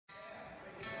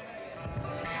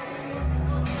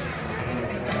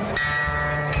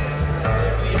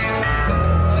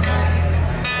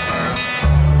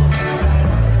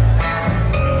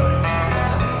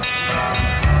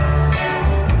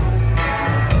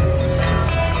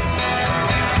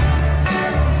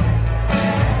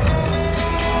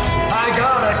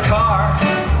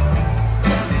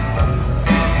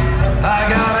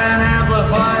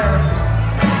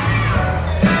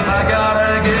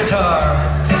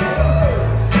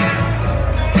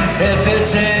if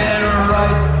it's in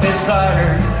right beside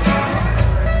her,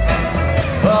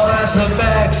 well, that's the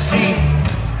back seat,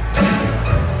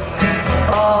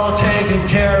 all taken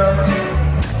care of.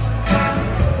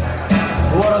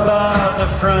 What about the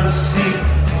front seat?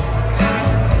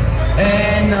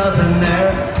 Ain't nothing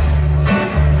there.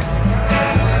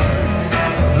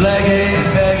 Leggy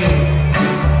Peggy,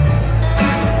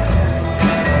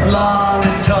 long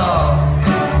and tall,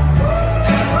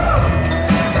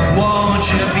 won't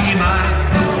you be my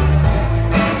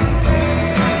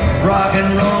rock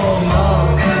and roll mom?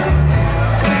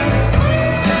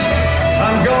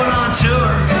 I'm going on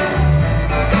tour,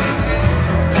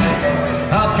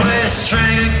 I'll play a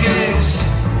string of gigs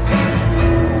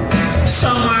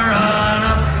somewhere on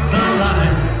up the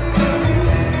line.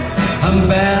 I'm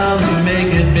bound to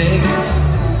make it big.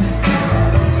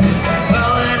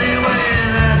 Well, anyway,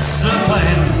 that's the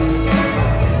plan.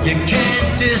 You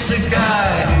can't diss a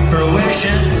guy for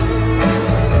wishing.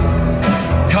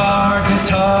 Car,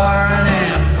 guitar, and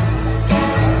amp.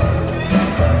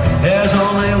 There's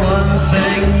only one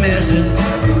thing missing.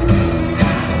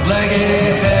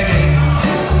 Leggy Peggy,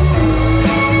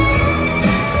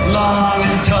 long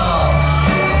and tall,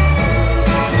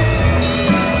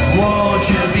 won't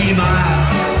you be my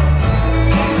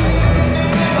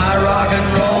rock and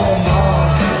roll mom?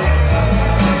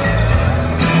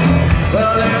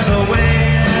 Well, there's a way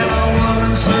that a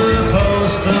woman's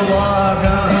supposed to walk,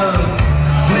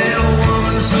 way a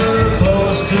woman's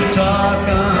supposed to talk,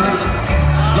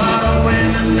 lot of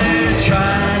women, they're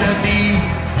trying to be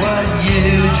what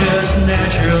you just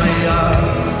naturally are.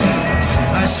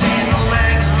 I seen the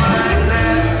legs like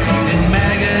that in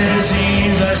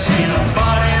magazines, I seen a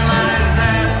body like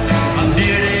that on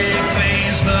bearded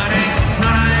veins, but ain't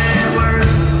none of it worth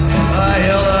a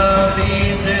hill of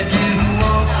beans if you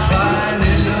won't climb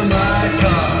into my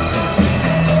car.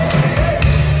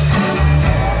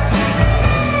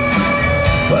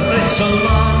 Well, it's a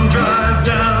long drive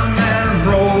down that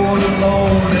road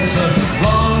alone, it's a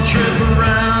long trip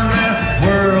around that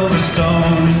world of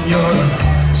stone. You're the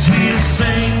sweetest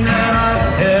thing that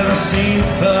I've ever seen,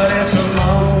 but it's a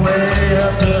long way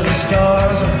up to the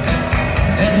stars.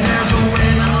 And there's a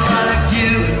women like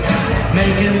you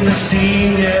making the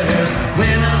scene. Yeah, there's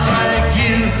women like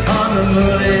you on the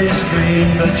movie screen,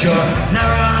 but you're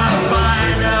never gonna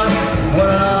find out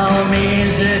what it all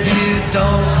means if you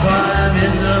don't climb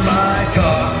into my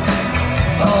car.